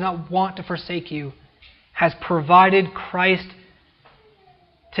God, who does not want to forsake you, has provided Christ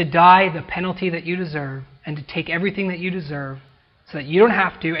to die the penalty that you deserve, and to take everything that you deserve, so that you don't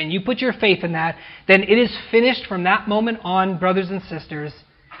have to, and you put your faith in that, then it is finished from that moment on, brothers and sisters.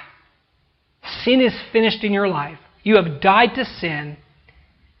 Sin is finished in your life. You have died to sin,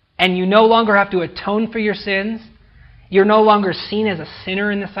 and you no longer have to atone for your sins. You're no longer seen as a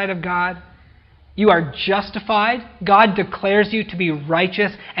sinner in the sight of God. You are justified. God declares you to be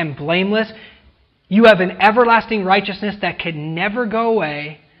righteous and blameless. You have an everlasting righteousness that can never go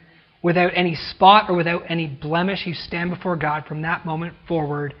away. Without any spot or without any blemish, you stand before God from that moment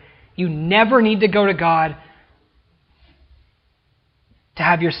forward. You never need to go to God to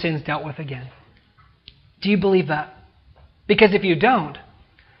have your sins dealt with again. Do you believe that? Because if you don't,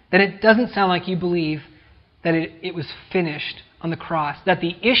 then it doesn't sound like you believe that it was finished on the cross. That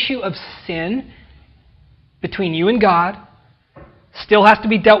the issue of sin between you and God still has to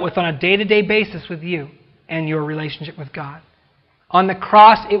be dealt with on a day-to-day basis with you and your relationship with God. On the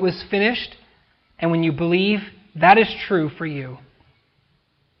cross, it was finished, and when you believe that is true for you,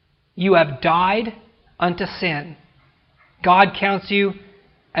 you have died unto sin. God counts you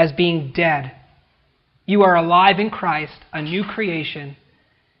as being dead. You are alive in Christ, a new creation,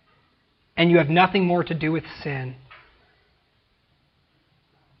 and you have nothing more to do with sin.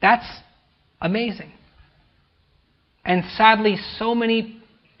 That's amazing. And sadly, so many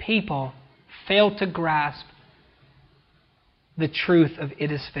people fail to grasp the truth of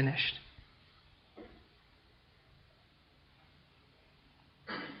it is finished.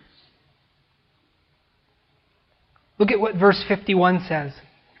 Look at what verse 51 says.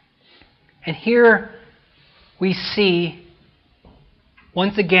 And here we see,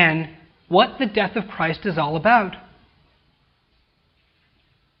 once again, what the death of Christ is all about.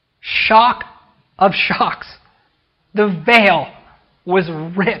 Shock of shocks. The veil was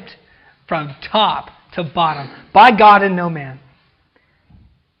ripped from top to bottom by God and no man.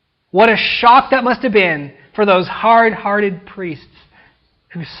 What a shock that must have been for those hard-hearted priests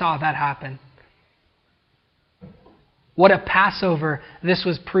who saw that happen. What a Passover this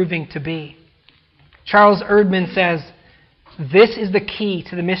was proving to be. Charles Erdman says, this is the key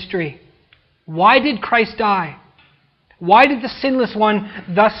to the mystery. Why did Christ die? Why did the sinless one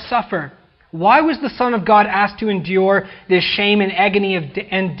thus suffer? Why was the Son of God asked to endure this shame and agony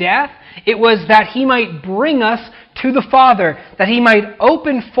and death? It was that He might bring us to the Father, that He might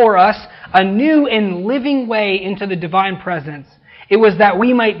open for us a new and living way into the divine presence. It was that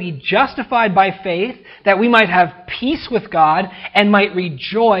we might be justified by faith, that we might have peace with God, and might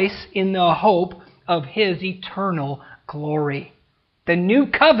rejoice in the hope of His eternal glory. The new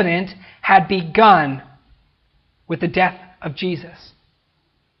covenant had begun with the death of Jesus.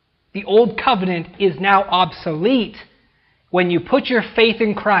 The old covenant is now obsolete. When you put your faith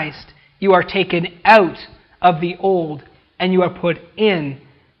in Christ, you are taken out of the old and you are put in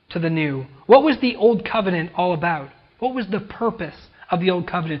to the new. What was the old covenant all about? What was the purpose of the old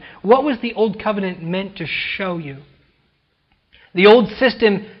covenant? What was the old covenant meant to show you? The old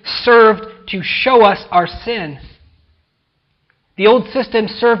system served to show us our sin. The old system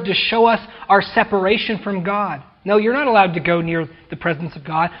served to show us our separation from God. No, you're not allowed to go near the presence of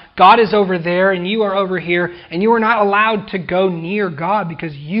God. God is over there and you are over here, and you are not allowed to go near God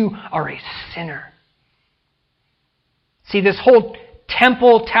because you are a sinner. See, this whole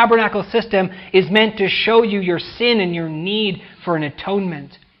temple tabernacle system is meant to show you your sin and your need for an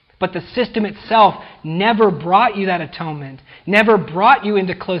atonement. But the system itself never brought you that atonement, never brought you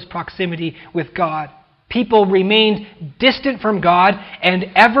into close proximity with God. People remained distant from God and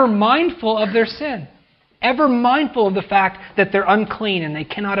ever mindful of their sin. Ever mindful of the fact that they're unclean and they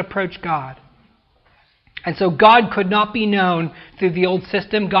cannot approach God. And so God could not be known through the old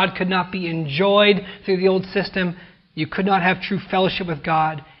system. God could not be enjoyed through the old system. You could not have true fellowship with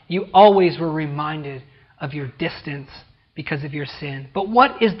God. You always were reminded of your distance because of your sin. But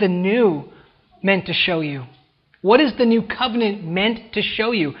what is the new meant to show you? What is the new covenant meant to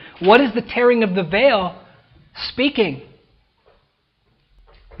show you? What is the tearing of the veil speaking?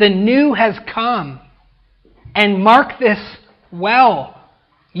 The new has come. And mark this well.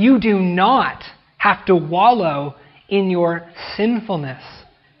 You do not have to wallow in your sinfulness.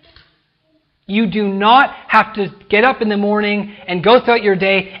 You do not have to get up in the morning and go throughout your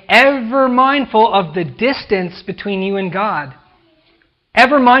day ever mindful of the distance between you and God.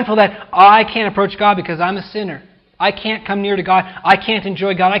 Ever mindful that I can't approach God because I'm a sinner. I can't come near to God. I can't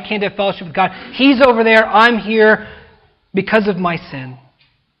enjoy God. I can't have fellowship with God. He's over there. I'm here because of my sin.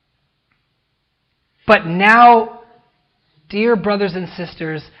 But now, dear brothers and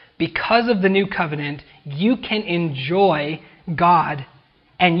sisters, because of the new covenant, you can enjoy God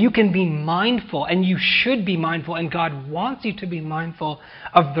and you can be mindful, and you should be mindful, and God wants you to be mindful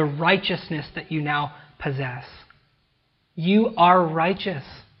of the righteousness that you now possess. You are righteous,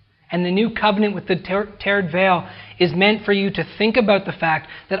 And the new covenant with the teared veil is meant for you to think about the fact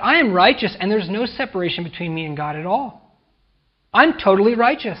that I am righteous and there's no separation between me and God at all. I'm totally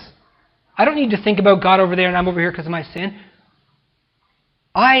righteous. I don't need to think about God over there and I'm over here because of my sin.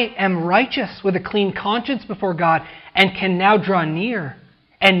 I am righteous with a clean conscience before God and can now draw near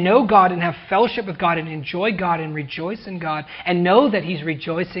and know God and have fellowship with God and enjoy God and rejoice in God and know that He's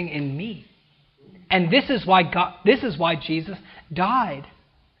rejoicing in me. And this is why Jesus died.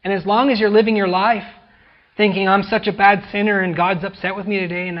 And as long as you're living your life thinking I'm such a bad sinner and God's upset with me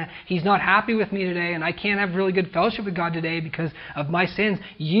today and He's not happy with me today and I can't have really good fellowship with God today because of my sins,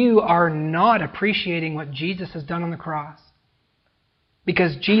 you are not appreciating what Jesus has done on the cross.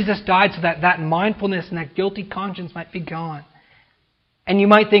 Because Jesus died so that mindfulness and that guilty conscience might be gone. And you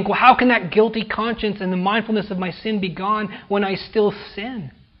might think, well, how can that guilty conscience and the mindfulness of my sin be gone when I still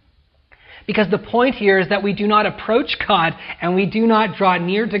sin? Because the point here is that we do not approach God and we do not draw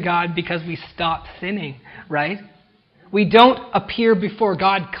near to God because we stop sinning, right? We don't appear before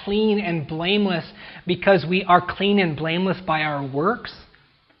God clean and blameless because we are clean and blameless by our works.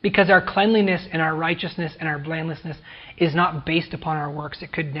 Because our cleanliness and our righteousness and our blamelessness is not based upon our works.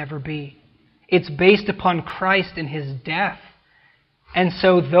 It could never be. It's based upon Christ and His death. And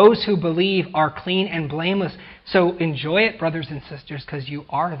so those who believe are clean and blameless. So enjoy it, brothers and sisters, because you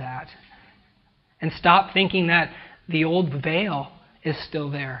are that. And stop thinking that the old veil is still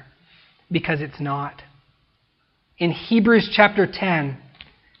there, because it's not. In Hebrews chapter 10,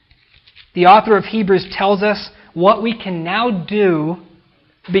 the author of Hebrews tells us what we can now do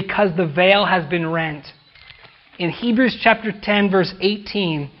because the veil has been rent. In Hebrews chapter 10, verse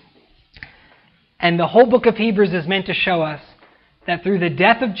 18, and the whole book of Hebrews is meant to show us that through the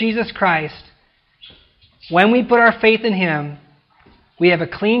death of Jesus Christ, when we put our faith in Him, we have a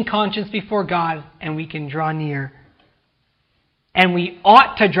clean conscience before God and we can draw near. And we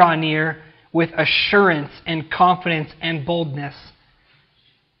ought to draw near with assurance and confidence and boldness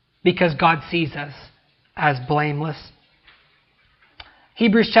because God sees us as blameless.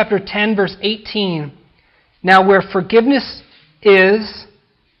 Hebrews chapter 10, verse 18. Now where forgiveness is,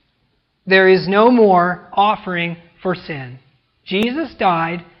 there is no more offering for sin. Jesus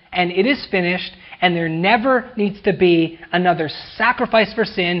died and it is finished, and there never needs to be another sacrifice for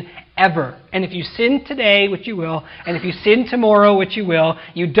sin ever. And if you sin today, which you will, and if you sin tomorrow, which you will,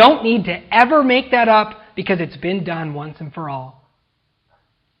 you don't need to ever make that up because it's been done once and for all.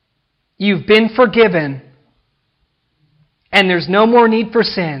 You've been forgiven. And there's no more need for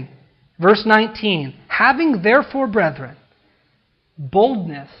sin. Verse 19, having therefore, brethren,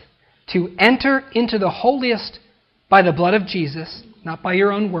 boldness to enter into the holiest by the blood of Jesus, not by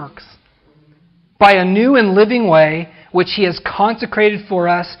your own works, by a new and living way, which He has consecrated for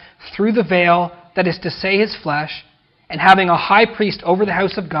us through the veil, that is to say, His flesh, and having a high priest over the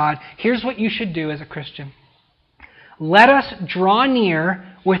house of God. Here's what you should do as a Christian. Let us draw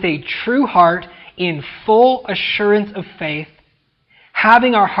near with a true heart in full assurance of faith,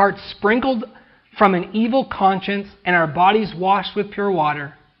 having our hearts sprinkled from an evil conscience and our bodies washed with pure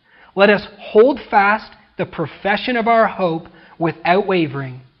water. Let us hold fast the profession of our hope without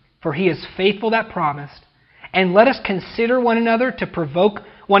wavering, for He is faithful that promised. And let us consider one another to provoke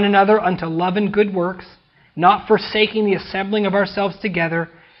one another unto love and good works, not forsaking the assembling of ourselves together,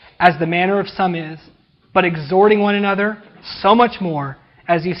 as the manner of some is, but exhorting one another, so much more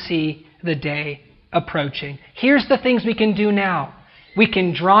as you see the day approaching. Here's the things we can do now. We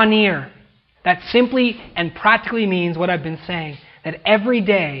can draw near. That simply and practically means what I've been saying, that every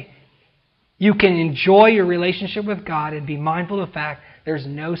day you can enjoy your relationship with God and be mindful of the fact there's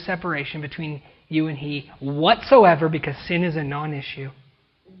no separation between you and He whatsoever, because sin is a non-issue.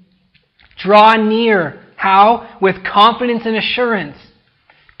 Draw near. How? With confidence and assurance.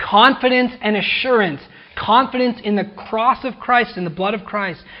 Confidence and assurance. Confidence in the cross of Christ, in the blood of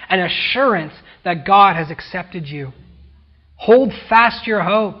Christ. And assurance that God has accepted you. Hold fast your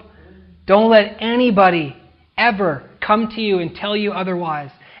hope. Don't let anybody ever come to you and tell you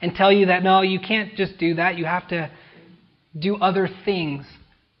otherwise. And tell you that, no, you can't just do that. You have to do other things.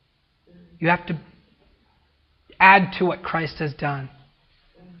 You have to add to what Christ has done.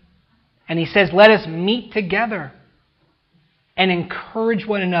 And He says, let us meet together and encourage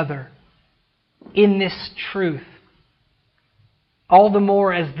one another in this truth. All the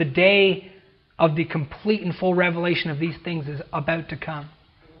more as the day of the complete and full revelation of these things is about to come.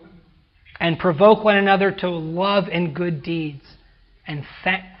 And provoke one another to love and good deeds. And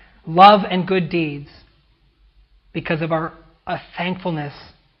love and good deeds because of our thankfulness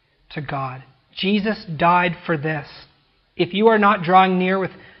to God. Jesus died for this. If you are not drawing near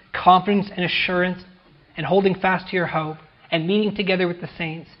with confidence and assurance and holding fast to your hope and meeting together with the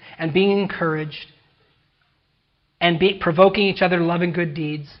saints and being encouraged and provoking each other to love and good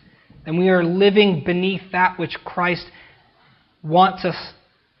deeds, then we are living beneath that which Christ wants us,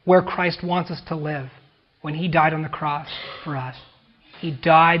 where Christ wants us to live when He died on the cross for us. He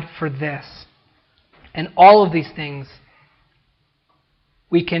died for this. And all of these things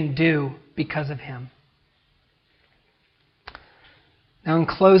we can do because of Him. Now, in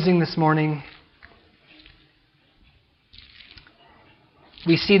closing this morning,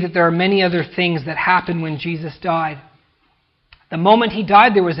 we see that there are many other things that happened when Jesus died. The moment He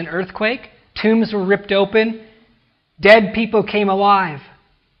died, there was an earthquake, tombs were ripped open, dead people came alive.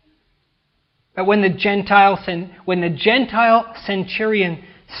 But when the Gentile centurion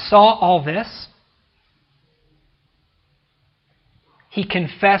saw all this, he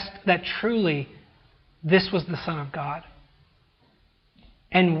confessed that truly this was the Son of God.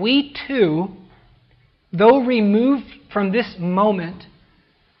 And we too, though removed from this moment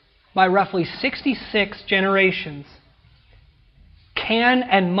by roughly 66 generations, can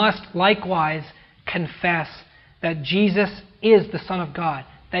and must likewise confess that Jesus is the Son of God.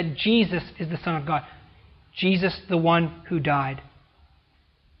 That Jesus is the Son of God. Jesus, the one who died.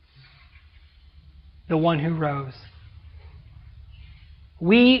 The one who rose.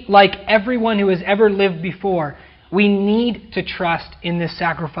 We, like everyone who has ever lived before, we need to trust in this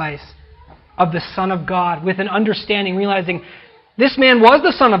sacrifice of the Son of God with an understanding, realizing this man was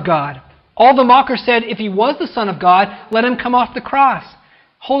the Son of God. All the mockers said, if He was the Son of God, let Him come off the cross.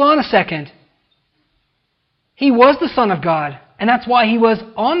 Hold on a second. He was the Son of God, and that's why He was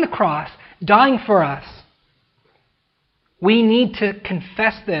on the cross, dying for us. We need to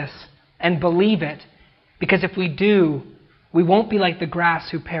confess this and believe it, because if we do, we won't be like the grass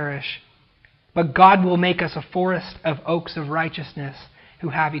who perish, but God will make us a forest of oaks of righteousness who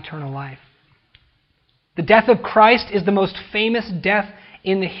have eternal life. The death of Christ is the most famous death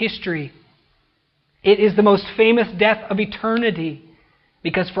in the history. It is the most famous death of eternity,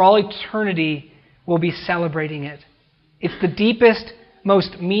 because for all eternity we'll be celebrating it. It's the deepest,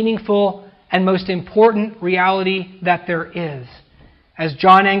 most meaningful, and most important reality that there is. As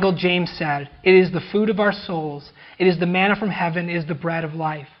John Angell James said, it is the food of our souls. It is the manna from heaven. It is the bread of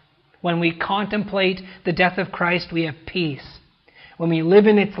life. When we contemplate the death of Christ, we have peace. When we live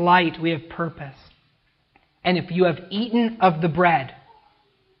in its light, we have purpose. And if you have eaten of the bread,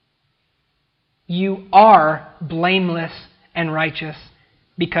 you are blameless and righteous,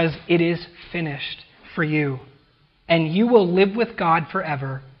 because it is finished for you. And you will live with God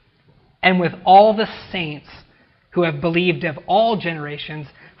forever, and with all the saints who have believed of all generations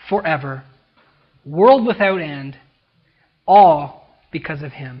forever, world without end, all because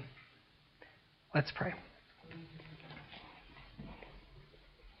of Him. Let's pray.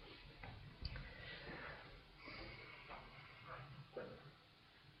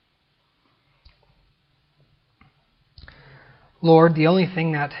 Lord, the only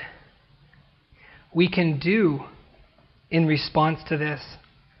thing that we can do in response to this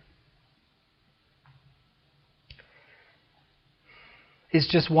is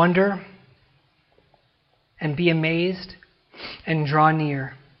just wonder and be amazed and draw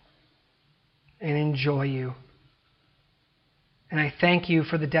near and enjoy You. And I thank You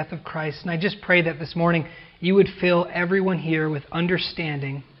for the death of Christ. And I just pray that this morning You would fill everyone here with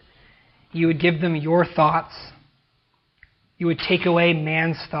understanding. You would give them Your thoughts. You would take away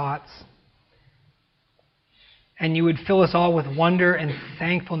man's thoughts. And You would fill us all with wonder and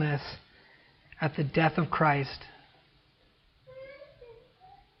thankfulness at the death of Christ.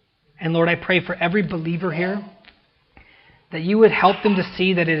 And Lord, I pray for every believer here that You would help them to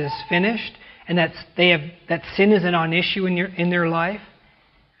see that it is finished, and that sin is a non-issue in their life,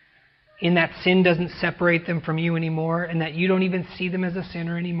 in that sin doesn't separate them from You anymore, and that You don't even see them as a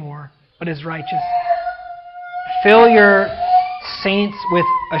sinner anymore, but as righteous. Fill Your saints with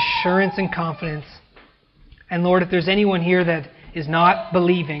assurance and confidence. And Lord, if there's anyone here that is not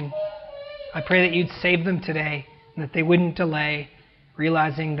believing, I pray that You'd save them today, and that they wouldn't delay,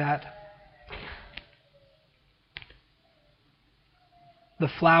 realizing that the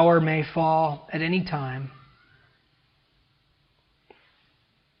flower may fall at any time.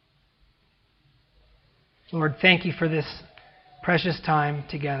 Lord, thank You for this precious time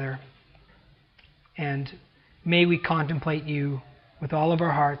together. And may we contemplate You with all of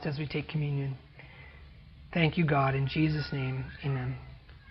our hearts as we take communion. Thank You, God. In Jesus' name, amen.